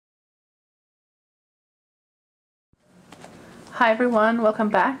Hi everyone, welcome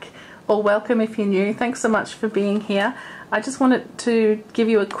back, or welcome if you're new. Thanks so much for being here. I just wanted to give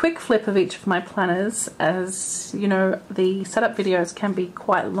you a quick flip of each of my planners. As you know, the setup videos can be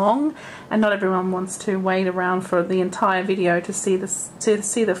quite long and not everyone wants to wait around for the entire video to see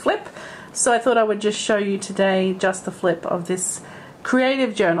the flip. So I thought I would just show you today just the flip of this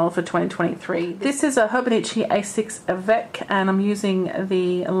creative journal for 2023. This is a Hobonichi A6 Avec and I'm using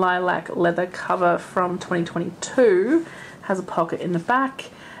the lilac leather cover from 2022. Has a pocket in the back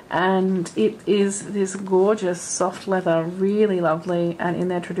and it is this gorgeous soft leather, really lovely, and in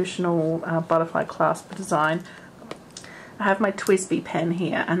their traditional butterfly clasp design. I have my TWSBI pen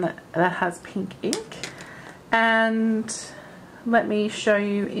here and that has pink ink, and let me show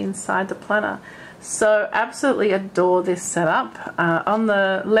you inside the planner. So absolutely adore this setup. On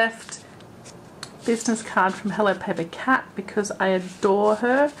the left, business card from Hello Paper Cat because I adore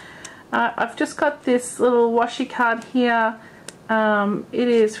her. I've just got this little washi card here. It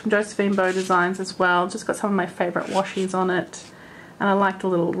is from Josephine Bow Designs as well. Just got some of my favourite washies on it. And I like the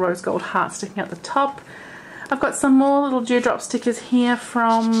little rose gold heart sticking at the top. I've got some more little dewdrop stickers here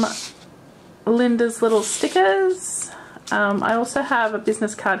from Linda's Little Stickers. I also have a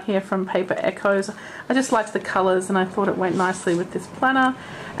business card here from Paper Echoes. I just liked the colours and I thought it went nicely with this planner.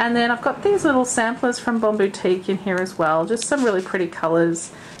 And then I've got these little samplers from Bon Boutique in here as well. Just some really pretty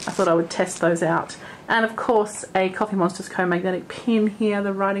colours. I thought I would test those out. And of course a Coffee Monsters Co magnetic pin here,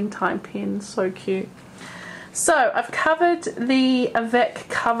 the writing time pin, so cute. So I've covered the Avec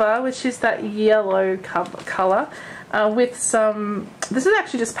cover, which is that yellow colour, with some, this is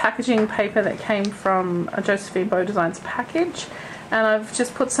actually just packaging paper that came from a Josephine Bow Designs package, and I've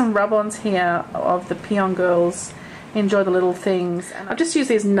just put some rub-ons here of the Peon Girls Enjoy the Little Things, and I've just used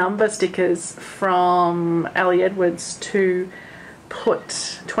these number stickers from Ellie Edwards to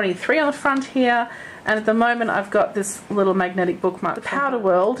put 23 on the front here. And at the moment I've got this little magnetic bookmark, the Powder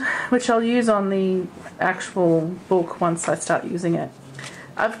World, which I'll use on the actual book once I start using it.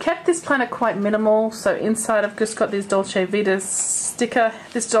 I've kept this planner quite minimal, so inside I've just got this Dolce Vita sticker,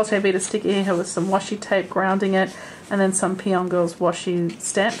 here with some washi tape grounding it, and then some Peon Girls washi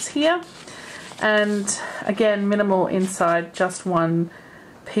stamps here. And again, minimal inside, just one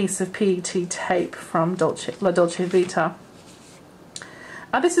piece of PET tape from La Dolce Vita.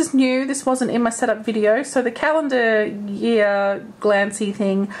 This is new, this wasn't in my setup video, so the calendar year glancy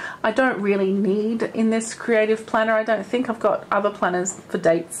thing I don't really need in this creative planner. I don't think I've got other planners for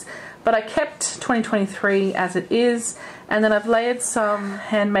dates, but I kept 2023 as it is, and then I've layered some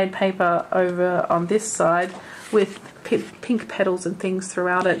handmade paper over on this side with pink petals and things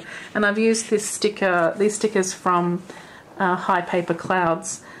throughout it, and I've used these stickers from High Paper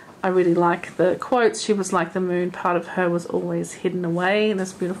Clouds. I really like the quotes. She was like the moon, part of her was always hidden away. And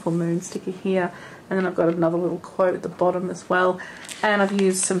this beautiful moon sticker here. And then I've got another little quote at the bottom as well. And I've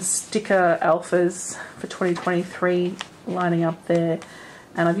used some sticker alphas for 2023 lining up there.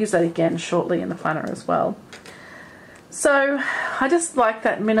 And I've used that again shortly in the planner as well. So I just like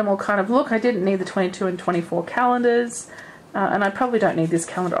that minimal kind of look. I didn't need the 22 and 24 calendars. And I probably don't need this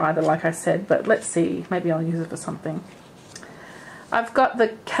calendar either, like I said. But let's see, maybe I'll use it for something. I've got the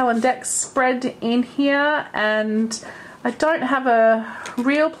Calendex spread in here, and I don't have a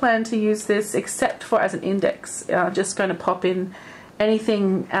real plan to use this except for as an index. I'm just going to pop in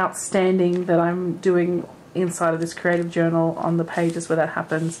anything outstanding that I'm doing inside of this creative journal on the pages where that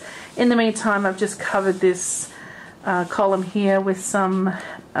happens. In the meantime, I've just covered this column here with some,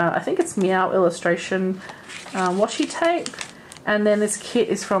 I think it's Meow illustration washi tape. And then this kit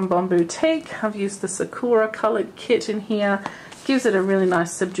is from Bon Boutique. I've used the Sakura coloured kit in here. Gives it a really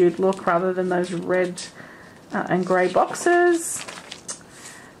nice subdued look rather than those red and grey boxes.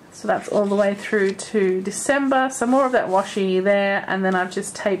 So that's all the way through to December. Some more of that washi there, and then I've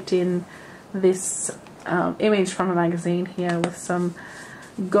just taped in this image from a magazine here with some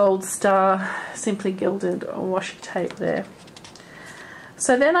Gold Star Simply Gilded washi tape there.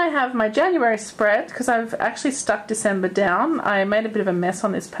 So then I have my January spread, because I've actually stuck December down. I made a bit of a mess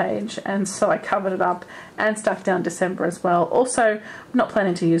on this page, and so I covered it up and stuck down December as well. Also, I'm not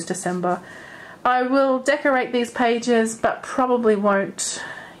planning to use December. I will decorate these pages, but probably won't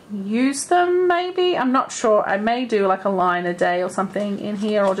use them, maybe. I'm not sure. I may do like a line a day or something in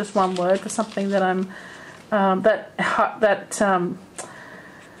here, or just one word for something that I'm, that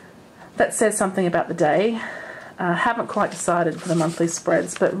says something about the day. Haven't quite decided for the monthly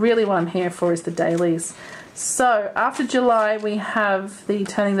spreads, but really what I'm here for is the dailies. So after July we have the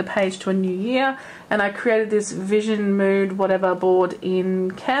turning the page to a new year, and I created this vision mood whatever board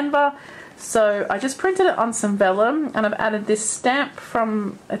in Canva. So I just printed it on some vellum, and I've added this stamp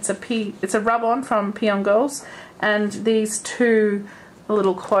from, it's a rub-on from Peon Girls, and these two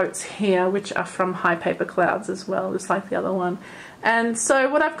little quotes here, which are from High Paper Clouds as well, just like the other one. And so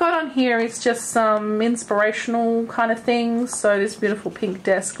what I've got on here is just some inspirational kind of things. So this beautiful pink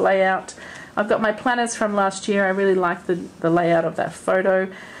desk layout. I've got my planners from last year. I really like the layout of that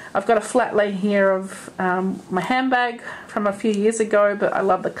photo. I've got a flat lay here of my handbag from a few years ago, but I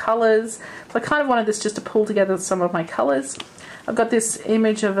love the colours. So I kind of wanted this just to pull together some of my colours. I've got this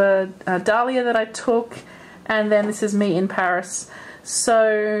image of a dahlia that I took, and then this is me in Paris.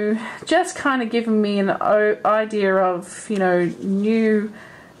 So just kind of giving me an idea of, you know, new,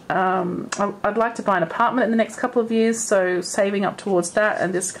 I'd like to buy an apartment in the next couple of years, so saving up towards that,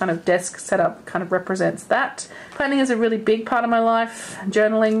 and this kind of desk setup kind of represents that. Planning is a really big part of my life,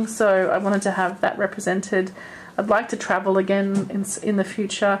 journaling, so I wanted to have that represented. I'd like to travel again in the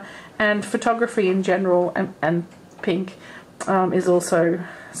future, and photography in general, and pink is also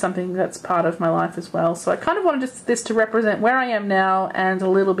something that's part of my life as well. So I kind of wanted this to represent where I am now and a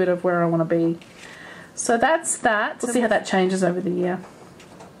little bit of where I want to be. So that's that. We'll see how that changes over the year.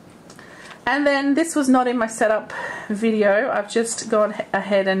 And then this was not in my setup video. I've just gone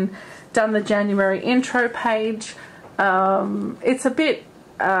ahead and done the January intro page. It's a bit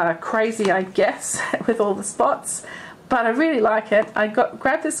crazy, I guess, with all the spots, but I really like it. I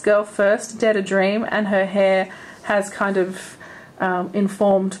grabbed this girl first, Dare to Dream, and her hair has kind of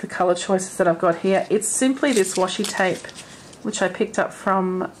informed the colour choices that I've got here. It's simply this washi tape, which I picked up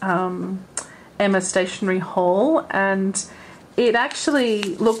from Emma's Stationery Haul, and it actually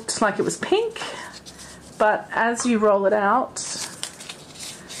looked like it was pink, but as you roll it out,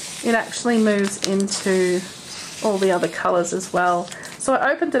 it actually moves into all the other colours as well. So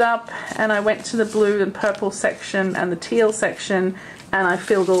I opened it up and I went to the blue and purple section and the teal section, and I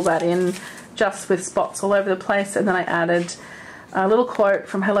filled all that in just with spots all over the place, and then I added a little quote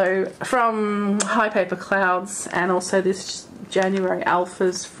from High Paper Clouds, and also this January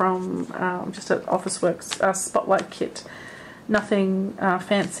alphas from just an Officeworks Spotlight kit. Nothing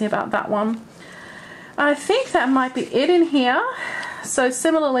fancy about that one. I think that might be it in here. So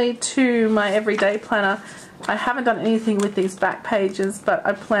similarly to my everyday planner, I haven't done anything with these back pages, but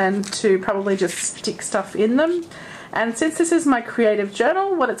I plan to probably just stick stuff in them. And since this is my creative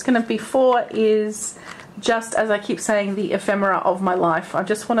journal, what it's going to be for is just, as I keep saying, the ephemera of my life. I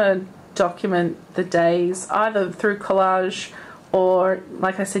just want to document the days, either through collage or,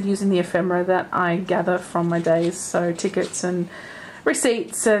 like I said, using the ephemera that I gather from my days. So tickets and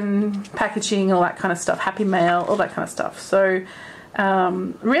receipts and packaging, all that kind of stuff, happy mail, all that kind of stuff. So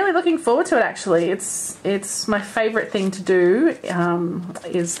really looking forward to it, actually. It's my favorite thing to do,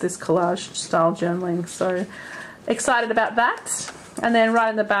 is this collage style journaling. So excited about that. And then right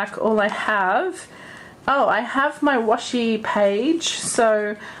in the back, all I have, I have my washi page.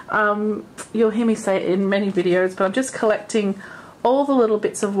 So you'll hear me say it in many videos, but I'm just collecting all the little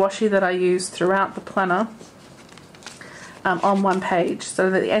bits of washi that I use throughout the planner on one page, so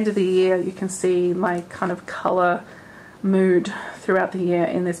that at the end of the year you can see my kind of color mood throughout the year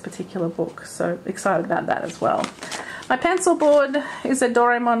in this particular book. So excited about that as well. My pencil board is a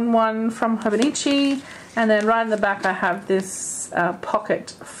Doraemon one from Hobonichi, and then right in the back I have this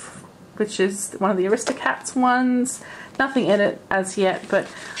pocket, which is one of the Aristocats ones. Nothing in it as yet, but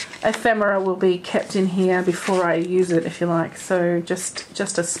ephemera will be kept in here before I use it, if you like. So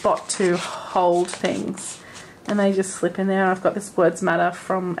just a spot to hold things, and they just slip in there. I've got this Words Matter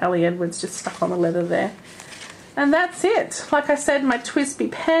from Ellie Edwards just stuck on the leather there. And that's it. Like I said, my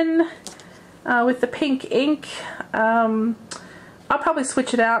TWSBI pen with the pink ink. I'll probably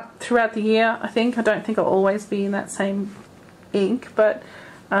switch it out throughout the year, I think. I don't think I'll always be in that same ink, but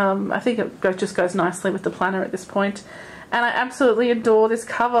I think it just goes nicely with the planner at this point. And I absolutely adore this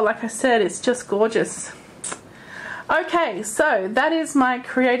cover. Like I said, it's just gorgeous. Okay, so that is my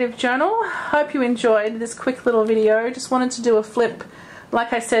creative journal. Hope you enjoyed this quick little video. Just wanted to do a flip,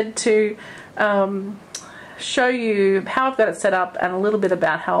 like I said, to show you how I've got it set up and a little bit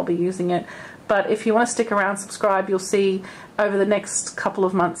about how I'll be using it. But if you want to stick around, subscribe, you'll see over the next couple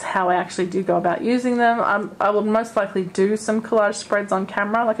of months how I actually do go about using them. I will most likely do some collage spreads on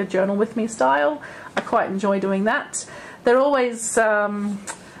camera, like a journal with me style. I quite enjoy doing that. They're always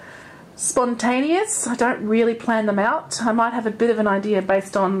spontaneous. I don't really plan them out. I might have a bit of an idea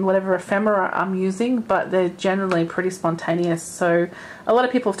based on whatever ephemera I'm using, but they're generally pretty spontaneous. So a lot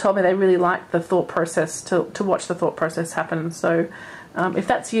of people have told me they really like the thought process, to watch the thought process happen. So if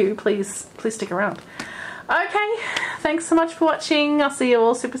that's you, please stick around. Okay, thanks so much for watching. I'll see you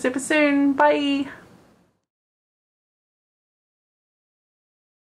all super soon. Bye.